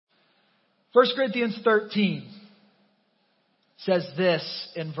1 Corinthians 13 says this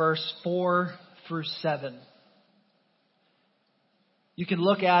in verse 4 through 7. You can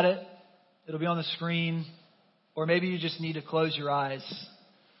look at it. It'll be on the screen. Or maybe you just need to close your eyes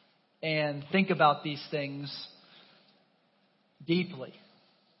and think about these things deeply.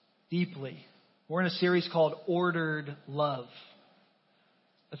 Deeply. We're in a series called Ordered Love.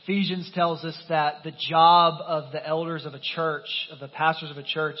 Ephesians tells us that the job of the elders of a church, of the pastors of a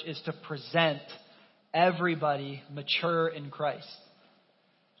church, is to present everybody mature in Christ.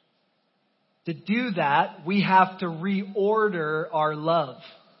 To do that, we have to reorder our love.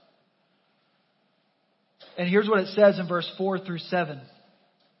 And here's what it says in verse 4 through 7.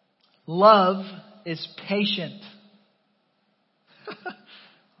 Love is patient.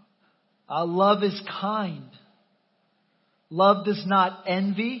 Love is kind. Love does not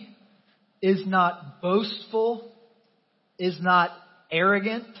envy, is not boastful, is not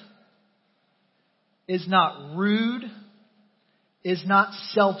arrogant, is not rude, is not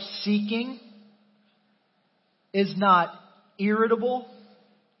self-seeking, is not irritable,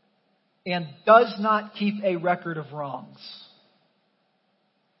 and does not keep a record of wrongs.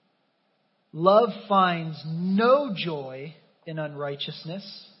 Love finds no joy in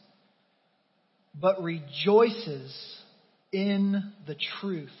unrighteousness, but rejoices in the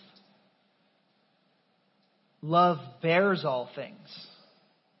truth. Love bears all things,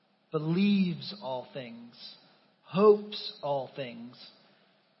 believes all things, hopes all things,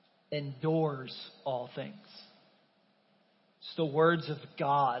 endures all things. It's the words of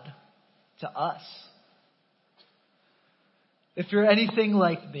God to us. If you're anything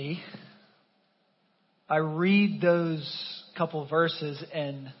like me, I read those couple verses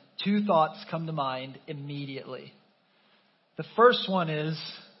and two thoughts come to mind immediately. The first one is,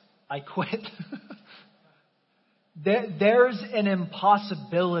 I quit. There's an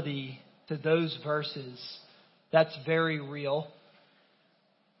impossibility to those verses that's very real.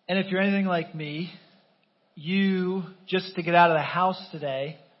 And if you're anything like me, you, just to get out of the house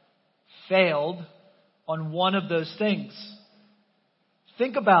today, failed on one of those things.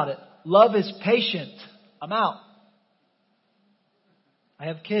 Think about it. Love is patient. I'm out. I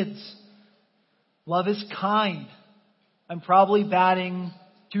have kids. Love is kind. I'm probably batting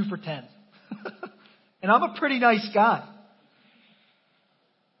 2 for 10. And I'm a pretty nice guy.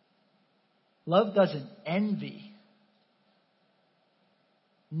 Love doesn't envy.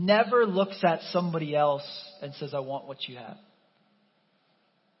 Never looks at somebody else and says, I want what you have.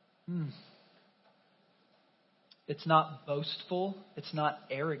 It's not boastful. It's not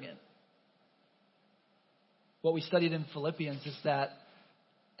arrogant. What we studied in Philippians is that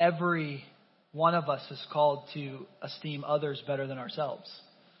every one of us is called to esteem others better than ourselves.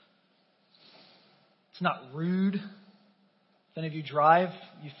 It's not rude. If any of you drive,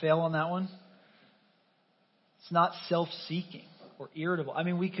 you fail on that one. It's not self-seeking or irritable. I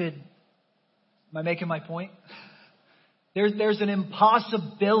mean, am I making my point? There's an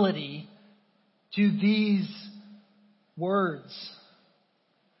impossibility to these words.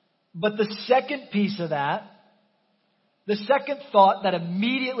 But the second piece of that, the second thought that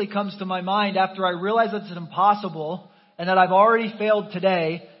immediately comes to my mind after I realize that it's impossible and that I've already failed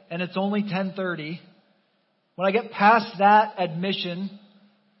today and it's only 10:30, when I get past that admission,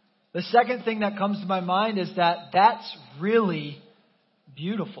 the second thing that comes to my mind is that that's really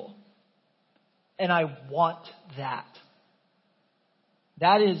beautiful. And I want that.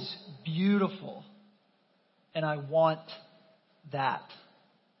 That is beautiful. And I want that.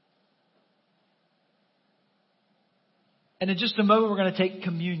 And in just a moment, we're going to take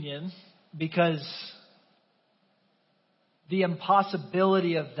communion because the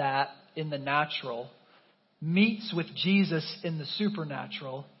impossibility of that in the natural meets with Jesus in the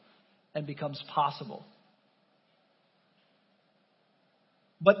supernatural and becomes possible.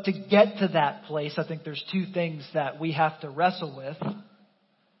 But to get to that place, I think there's two things that we have to wrestle with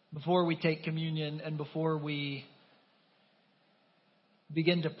before we take communion and before we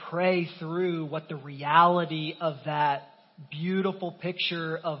begin to pray through what the reality of that beautiful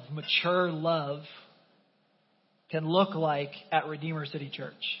picture of mature love can look like at Redeemer City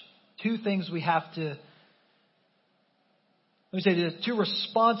Church. Two things we have to, let me say, there's two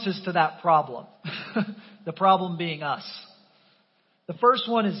responses to that problem. The problem being us. The first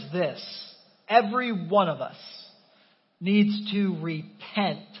one is this. Every one of us needs to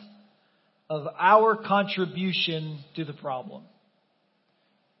repent of our contribution to the problem.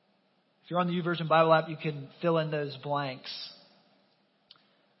 If you're on the YouVersion Bible app, you can fill in those blanks.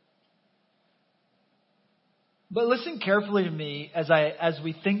 But listen carefully to me as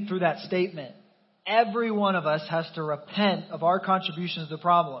we think through that statement. Every one of us has to repent of our contribution to the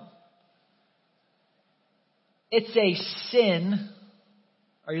problem. It's a sin.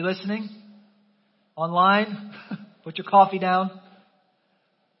 Are you listening? Online? Put your coffee down.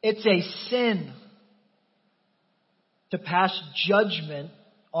 It's a sin to pass judgment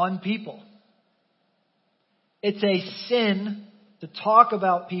on people. It's a sin to talk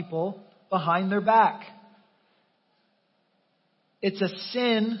about people behind their back. It's a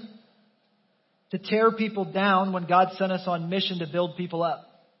sin to tear people down when God sent us on mission to build people up.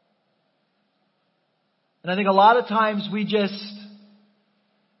 And I think a lot of times we just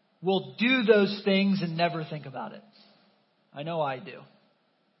will do those things and never think about it. I know I do.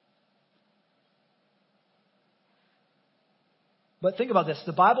 But think about this.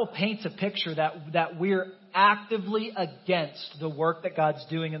 The Bible paints a picture that we're actively against the work that God's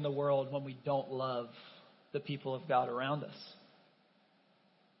doing in the world when we don't love the people of God around us.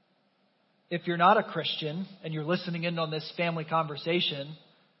 If you're not a Christian and you're listening in on this family conversation,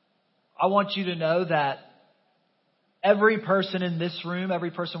 I want you to know that every person in this room,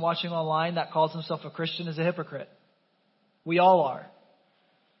 every person watching online that calls himself a Christian is a hypocrite. We all are.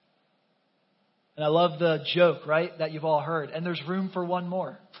 And I love the joke, right, that you've all heard. And there's room for one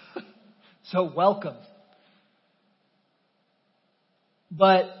more. So welcome.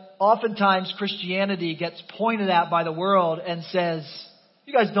 But oftentimes Christianity gets pointed at by the world and says,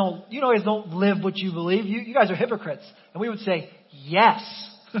 you guys don't live what you believe. You guys are hypocrites. And we would say, yes.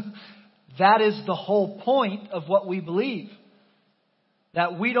 That is the whole point of what we believe.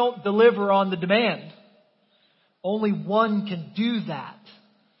 That we don't deliver on the demand. Only one can do that.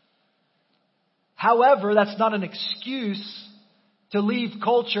 However, that's not an excuse to leave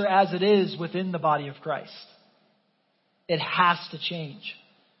culture as it is within the body of Christ. It has to change.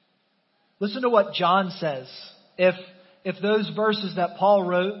 Listen to what John says. If those verses that Paul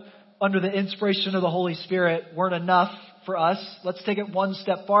wrote under the inspiration of the Holy Spirit weren't enough for us, let's take it one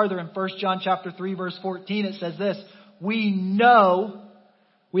step farther. In 1 John chapter 3, verse 14, it says this: we know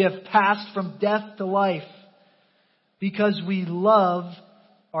we have passed from death to life because we love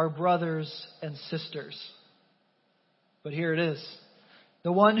our brothers and sisters. But here it is.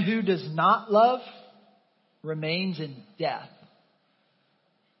 The one who does not love remains in death.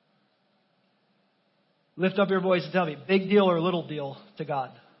 Lift up your voice and tell me, big deal or little deal to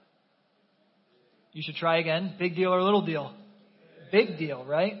God? You should try again. Big deal or little deal? Big deal,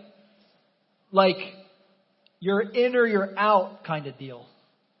 right? Like you're in or you're out kind of deal.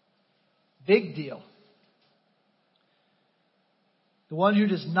 Big deal. The one who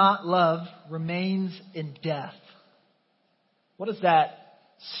does not love remains in death. What does that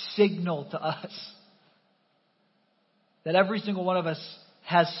signal to us? That every single one of us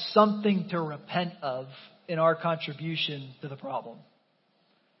has something to repent of in our contribution to the problem.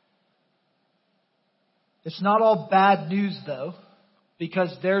 It's not all bad news, though,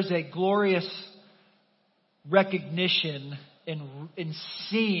 because there's a glorious recognition in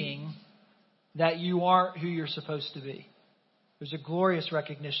seeing that you aren't who you're supposed to be. There's a glorious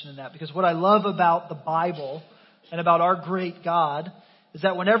recognition in that. Because what I love about the Bible and about our great God is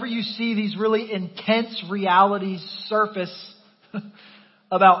that whenever you see these really intense realities surface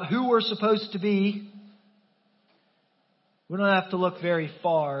about who we're supposed to be, we don't have to look very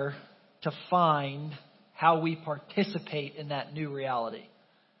far to find how we participate in that new reality.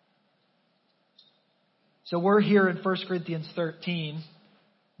 So we're here in 1 Corinthians 13.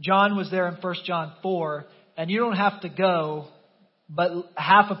 John was there in 1 John 4. And you don't have to go but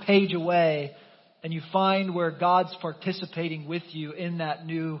half a page away and you find where God's participating with you in that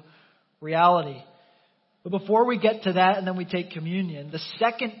new reality. But before we get to that and then we take communion, the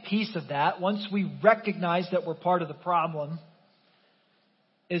second piece of that, once we recognize that we're part of the problem,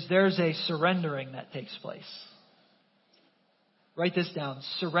 is there's a surrendering that takes place. Write this down.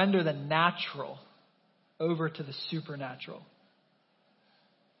 Surrender the natural over to the supernatural.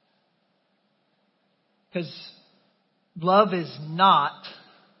 Because love is not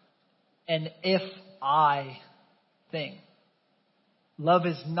an if-I thing. Love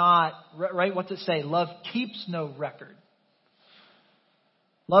is not, right? What's it say? Love keeps no record.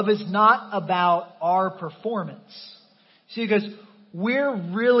 Love is not about our performance. See, because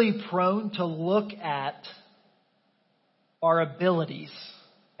we're really prone to look at our abilities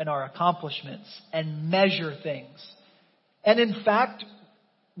and our accomplishments and measure things. And in fact,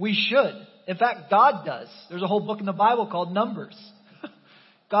 we should. In fact, God does. There's a whole book in the Bible called Numbers.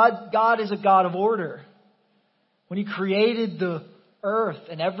 God is a God of order. When He created the earth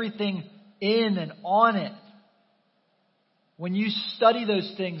and everything in and on it, when you study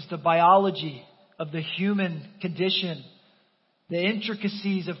those things, the biology of the human condition, the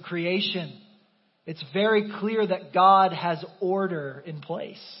intricacies of creation, it's very clear that God has order in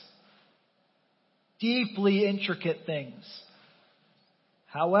place. deeply intricate things.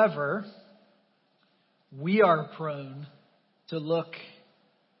 However, we are prone to look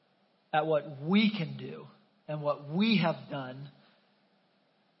at what we can do and what we have done,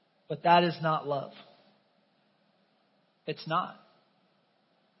 but that is not love. It's not.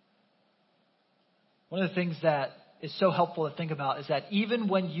 One of the things that is so helpful to think about is that even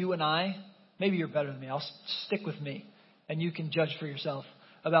when you and I, maybe you're better than me, I'll stick with me, and you can judge for yourself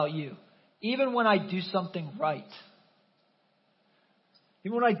about you. Even when I do something right,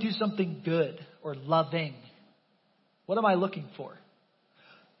 even when I do something good or loving, what am I looking for?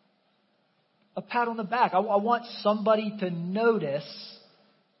 A pat on the back. I want somebody to notice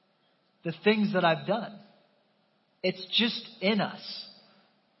the things that I've done. It's just in us.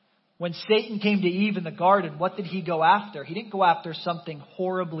 When Satan came to Eve in the garden, what did he go after? He didn't go after something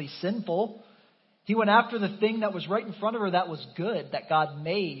horribly sinful. He went after the thing that was right in front of her that was good, that God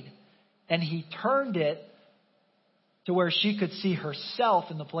made. And he turned it to where she could see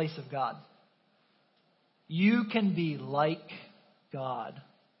herself in the place of God. You can be like God.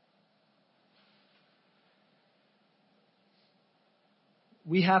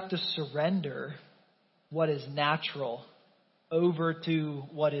 We have to surrender what is natural over to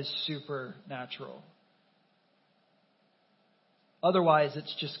what is supernatural. Otherwise,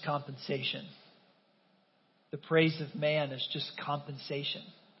 it's just compensation. The praise of man is just compensation.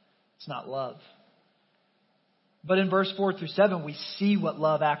 It's not love. But in verse 4 through 7, we see what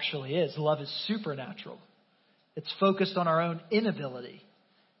love actually is. Love is supernatural. It's focused on our own inability,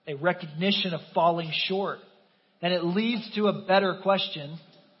 a recognition of falling short. And it leads to a better question.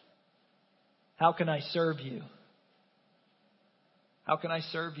 How can I serve you? How can I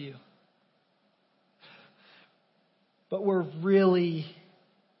serve you? But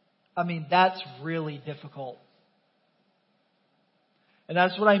that's really difficult. And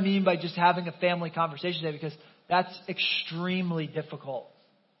that's what I mean by just having a family conversation today, because that's extremely difficult.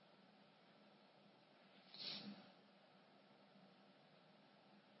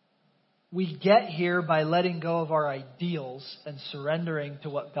 We get here by letting go of our ideals and surrendering to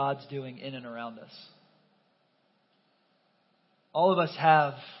what God's doing in and around us. All of us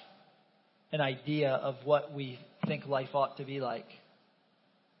have an idea of what we think life ought to be like.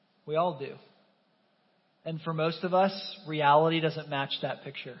 We all do. And for most of us, reality doesn't match that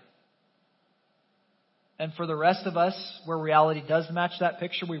picture. And for the rest of us, where reality does match that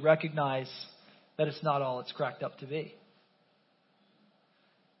picture, we recognize that it's not all it's cracked up to be.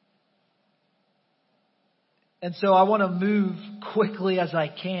 And so I want to move quickly as I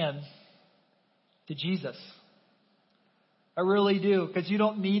can to Jesus. I really do, because you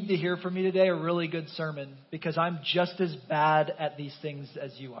don't need to hear from me today a really good sermon, because I'm just as bad at these things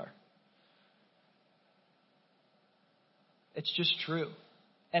as you are. It's just true.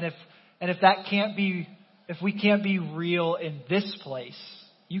 And if we can't be real in this place,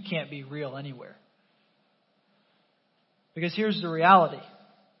 you can't be real anywhere. Because here's the reality.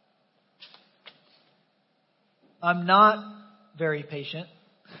 I'm not very patient.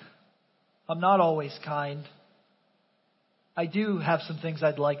 I'm not always kind. I do have some things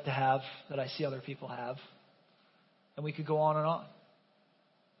I'd like to have that I see other people have. And we could go on and on.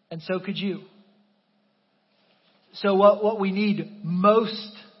 And so could you. So what we need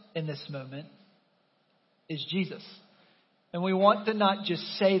most in this moment is Jesus. And we want to not just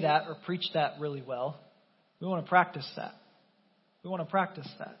say that or preach that really well. We want to practice that. We want to practice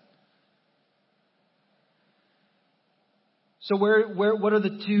that. So what are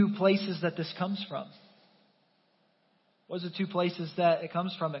the two places that this comes from? What are the two places that it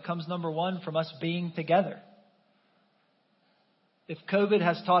comes from? It comes, number one, from us being together. If COVID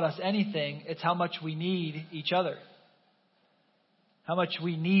has taught us anything, it's how much we need each other. How much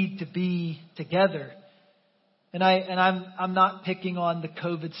we need to be together. And I'm not picking on the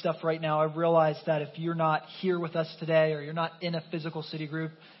COVID stuff right now. I realize that if you're not here with us today, or you're not in a physical city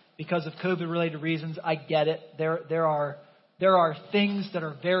group because of COVID-related reasons, I get it. There are things that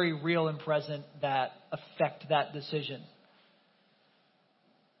are very real and present that affect that decision.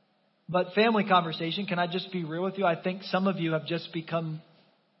 But family conversation, can I just be real with you? I think some of you have just become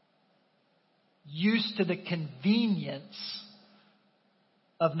used to the convenience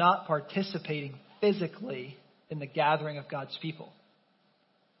of not participating physically in the gathering of God's people.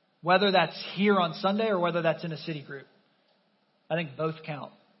 Whether that's here on Sunday or whether that's in a city group. I think both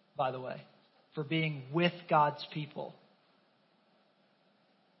count, by the way, for being with God's people.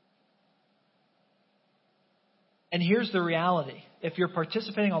 And here's the reality. If you're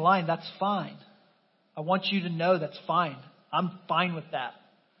participating online, that's fine. I want you to know that's fine. I'm fine with that.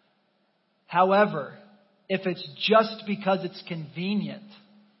 However, if it's just because it's convenient,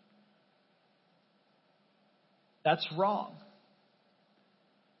 That's wrong.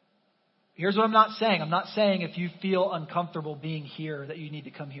 Here's what I'm not saying. I'm not saying if you feel uncomfortable being here that you need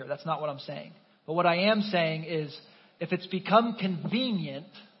to come here. That's not what I'm saying. But what I am saying is if it's become convenient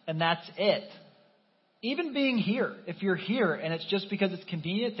and that's it, even being here, if you're here and it's just because it's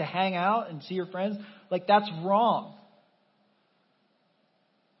convenient to hang out and see your friends, like that's wrong.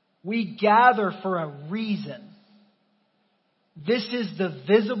 We gather for a reason. This is the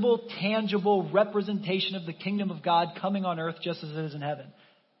visible, tangible representation of the kingdom of God coming on earth just as it is in heaven.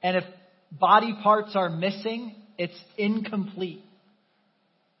 And if body parts are missing, it's incomplete.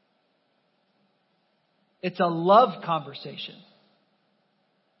 It's a love conversation.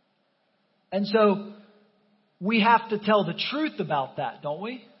 And so we have to tell the truth about that, don't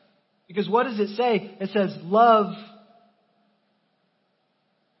we? Because what does it say? It says love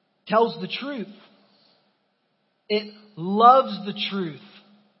tells the truth. It loves the truth.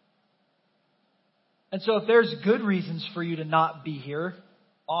 And so if there's good reasons for you to not be here,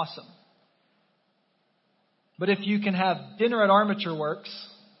 awesome. But if you can have dinner at Armature Works,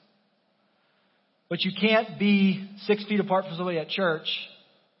 but you can't be 6 feet apart from somebody at church,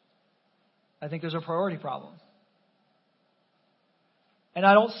 I think there's a priority problem. And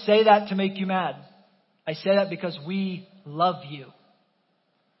I don't say that to make you mad. I say that because we love you.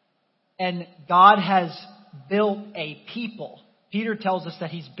 And God has built a people. Peter tells us that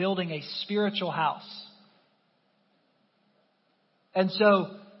he's building a spiritual house. And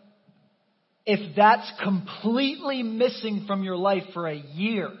so, if that's completely missing from your life for a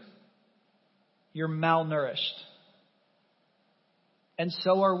year, you're malnourished. And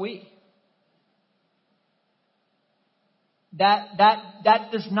so are we. That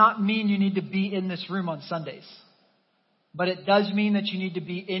does not mean you need to be in this room on Sundays. But it does mean that you need to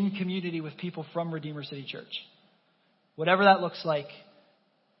be in community with people from Redeemer City Church. Whatever that looks like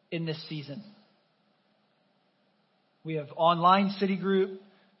in this season. We have online city group.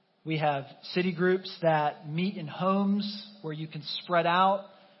 We have city groups that meet in homes where you can spread out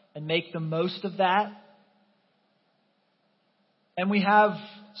and make the most of that. And we have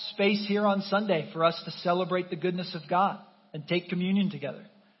space here on Sunday for us to celebrate the goodness of God and take communion together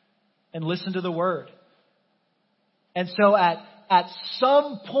and listen to the Word. And so at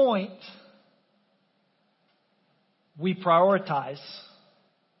some point, we prioritize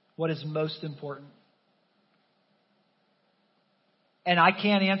what is most important. And I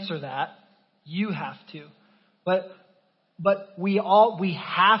can't answer that. You have to. But we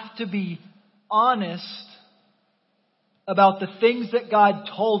have to be honest about the things that God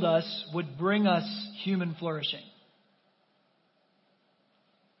told us would bring us human flourishing.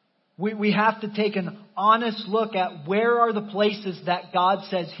 We have to take an honest look at where are the places that God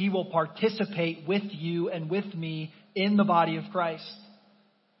says He will participate with you and with me in the body of Christ.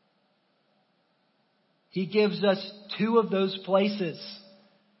 He gives us 2 of those places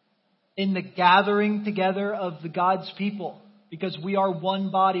in the gathering together of the God's people, because we are one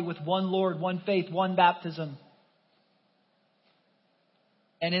body with one Lord, one faith, one baptism.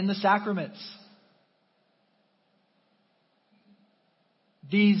 And in the sacraments.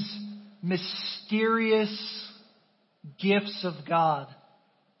 These mysterious gifts of God.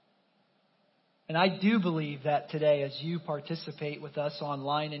 And I do believe that today, as you participate with us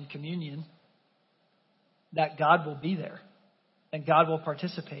online in communion, that God will be there and God will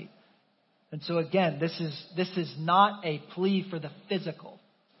participate. And so again, this is not a plea for the physical.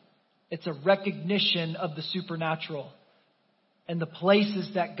 It's a recognition of the supernatural and the places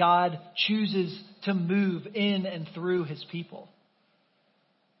that God chooses to move in and through His people.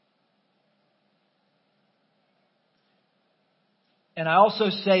 And I also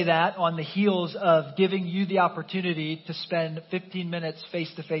say that on the heels of giving you the opportunity to spend 15 minutes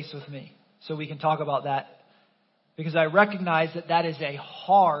face-to-face with me so we can talk about that. Because I recognize that that is a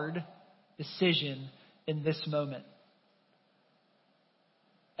hard decision in this moment.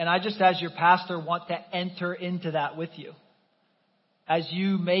 And I just, as your pastor, want to enter into that with you. As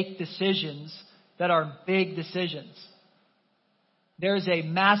you make decisions that are big decisions. There is a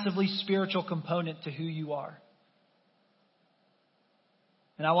massively spiritual component to who you are.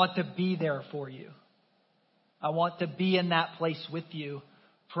 And I want to be there for you. I want to be in that place with you,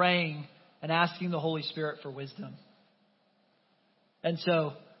 praying and asking the Holy Spirit for wisdom. And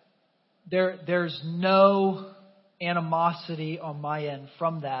so there's no animosity on my end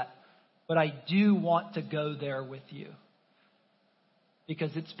from that. But I do want to go there with you.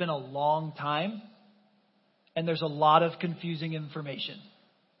 Because it's been a long time. And there's a lot of confusing information.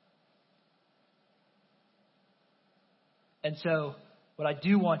 And so what I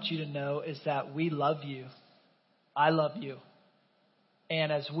do want you to know is that we love you. I love you.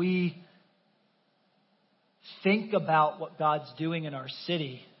 And as we think about what God's doing in our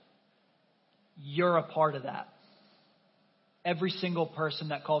city, you're a part of that. Every single person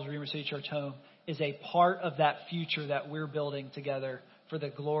that calls Redeemer City Church home is a part of that future that we're building together for the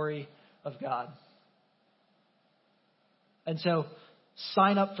glory of God. And so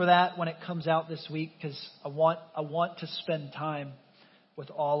sign up for that when it comes out this week, because I want to spend time with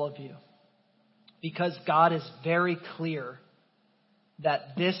all of you. Because God is very clear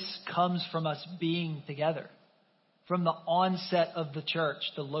that this comes from us being together. From the onset of the church,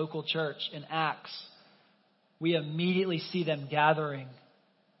 the local church in Acts, we immediately see them gathering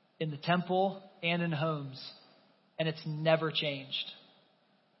in the temple and in homes, and it's never changed.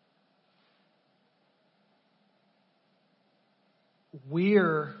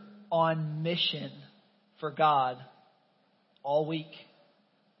 We're on mission for God all week.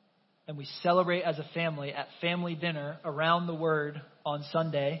 And we celebrate as a family at family dinner around the Word on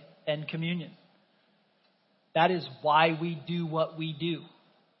Sunday and communion. That is why we do what we do.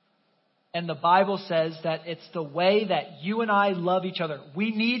 And the Bible says that it's the way that you and I love each other.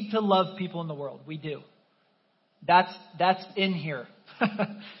 We need to love people in the world. We do. That's in here.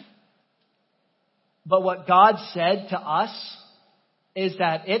 But what God said to us is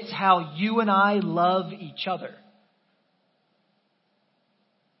that it's how you and I love each other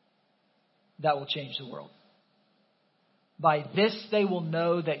that will change the world. By this they will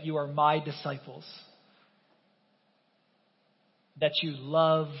know that you are my disciples, that you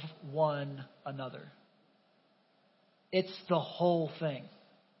love one another. It's the whole thing.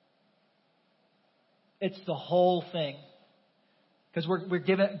 It's the whole thing. Because we're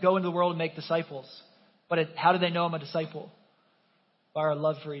given go into the world and make disciples. But how do they know I'm a disciple? By our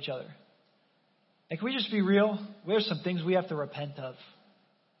love for each other. And can we just be real? There's some things we have to repent of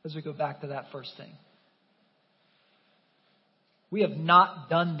as we go back to that first thing. We have not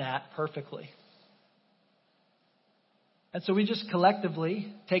done that perfectly. And so we just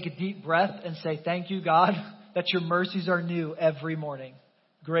collectively take a deep breath and say, thank you, God, that your mercies are new every morning.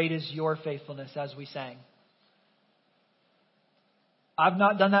 Great is your faithfulness, as we sang. I've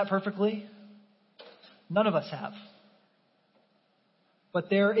not done that perfectly. None of us have. But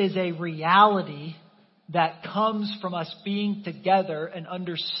there is a reality that comes from us being together and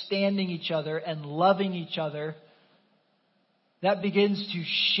understanding each other and loving each other that begins to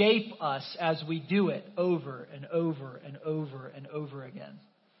shape us as we do it over and over and over and over again.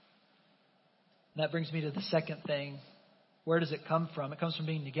 And that brings me to the second thing. Where does it come from? It comes from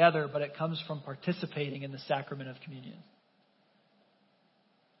being together, but it comes from participating in the sacrament of communion.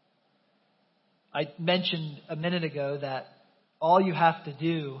 I mentioned a minute ago that all you have to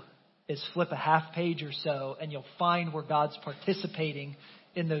do is flip a half page or so, and you'll find where God's participating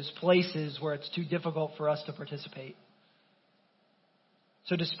in those places where it's too difficult for us to participate.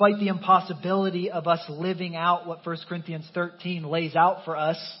 So despite the impossibility of us living out what 1 Corinthians 13 lays out for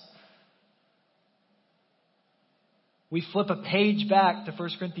us, we flip a page back to 1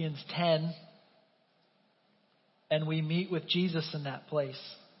 Corinthians 10, and we meet with Jesus in that place.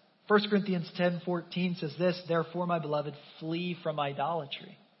 1 Corinthians 10:14 says this, therefore, my beloved, flee from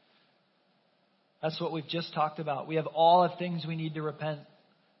idolatry. That's what we've just talked about. We have all the things we need to repent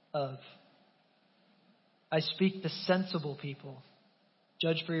of. I speak to sensible people.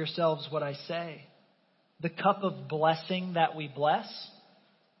 Judge for yourselves what I say. The cup of blessing that we bless,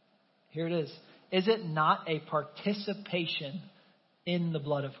 here it is. Is it not a participation in the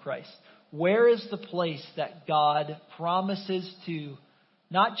blood of Christ? Where is the place that God promises to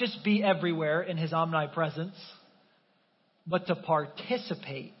not just be everywhere in his omnipresence, but to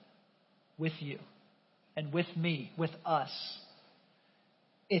participate with you and with me, with us?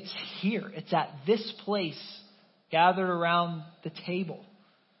 It's here. It's at this place, gathered around the table,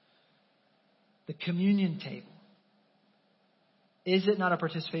 the communion table. Is it not a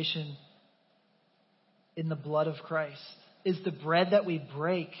participation in the blood of Christ? Is the bread that we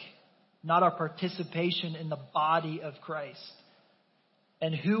break not our participation in the body of Christ?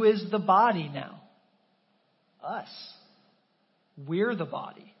 And who is the body now? Us. We're the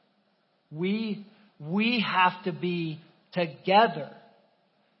body. We have to be together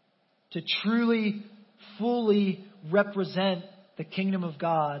to truly, fully represent the kingdom of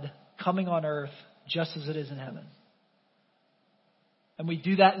God coming on earth just as it is in heaven. And we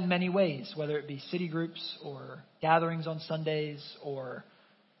do that in many ways, whether it be city groups or gatherings on Sundays or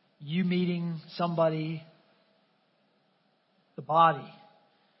you meeting somebody, the body.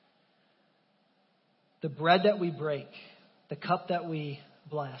 The bread that we break, the cup that we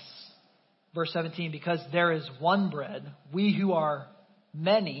bless. Verse 17, because there is one bread, we who are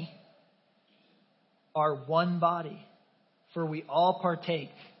many are one body, for we all partake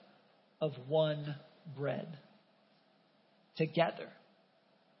of one bread. together,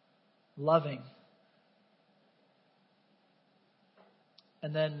 loving.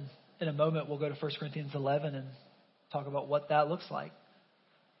 And then in a moment, we'll go to 1 Corinthians 11 and talk about what that looks like.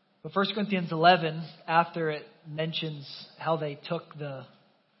 But 1 Corinthians 11, after it mentions how they took the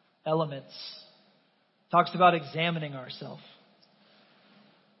elements, talks about examining ourselves.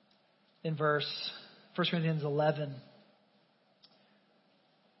 In 1 Corinthians 11,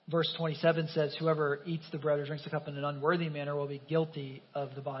 verse 27 says, whoever eats the bread or drinks the cup in an unworthy manner will be guilty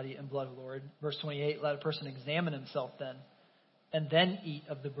of the body and blood of the Lord. Verse 28, let a person examine himself then, and then eat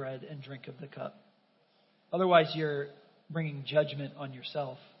of the bread and drink of the cup. Otherwise, you're bringing judgment on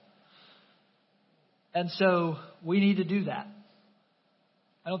yourself. And so we need to do that.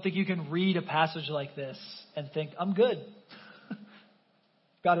 I don't think you can read a passage like this and think, I'm good.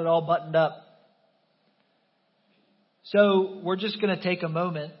 Got it all buttoned up. So we're just going to take a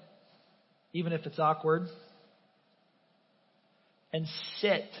moment, even if it's awkward, and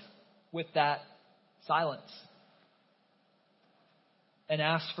sit with that silence and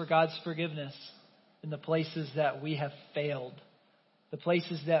ask for God's forgiveness in the places that we have failed, the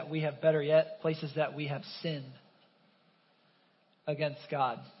places that we have, better yet, places that we have sinned against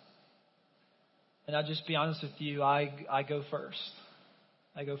God. And I'll just be honest with you, I go first.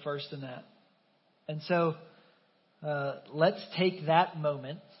 I go first in that. And so let's take that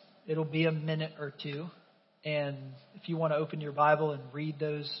moment. It'll be a minute or two. And if you want to open your Bible and read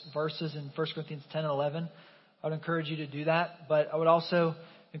those verses in 1 Corinthians 10 and 11, I would encourage you to do that. But I would also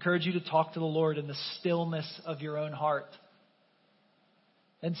encourage you to talk to the Lord in the stillness of your own heart.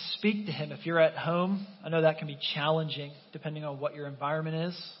 And speak to Him. If you're at home, I know that can be challenging depending on what your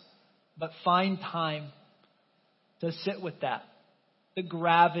environment is. But find time to sit with that. The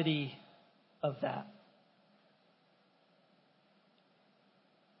gravity of that.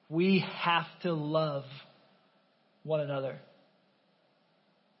 We have to love one another.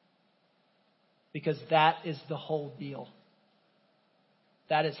 Because that is the whole deal.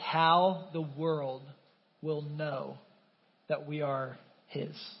 That is how the world will know that we are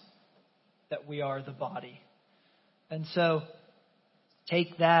His. That we are the body. And so,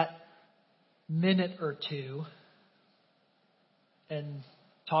 take that minute or two and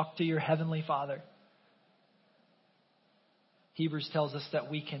talk to your Heavenly Father. Hebrews tells us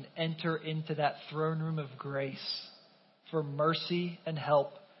that we can enter into that throne room of grace for mercy and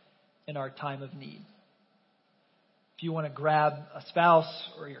help in our time of need. If you want to grab a spouse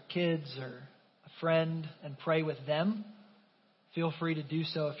or your kids or a friend and pray with them, feel free to do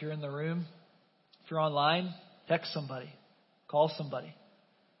so if you're in the room. If you're online, text somebody, call somebody.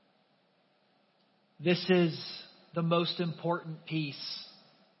 This is the most important piece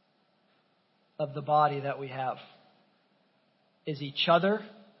of the body that we have, is each other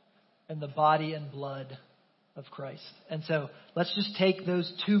and the body and blood of Christ. And so let's just take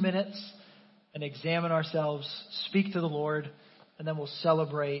those 2 minutes and examine ourselves, speak to the Lord, and then we'll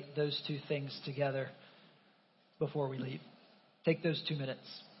celebrate those two things together before we leave. Take those 2 minutes.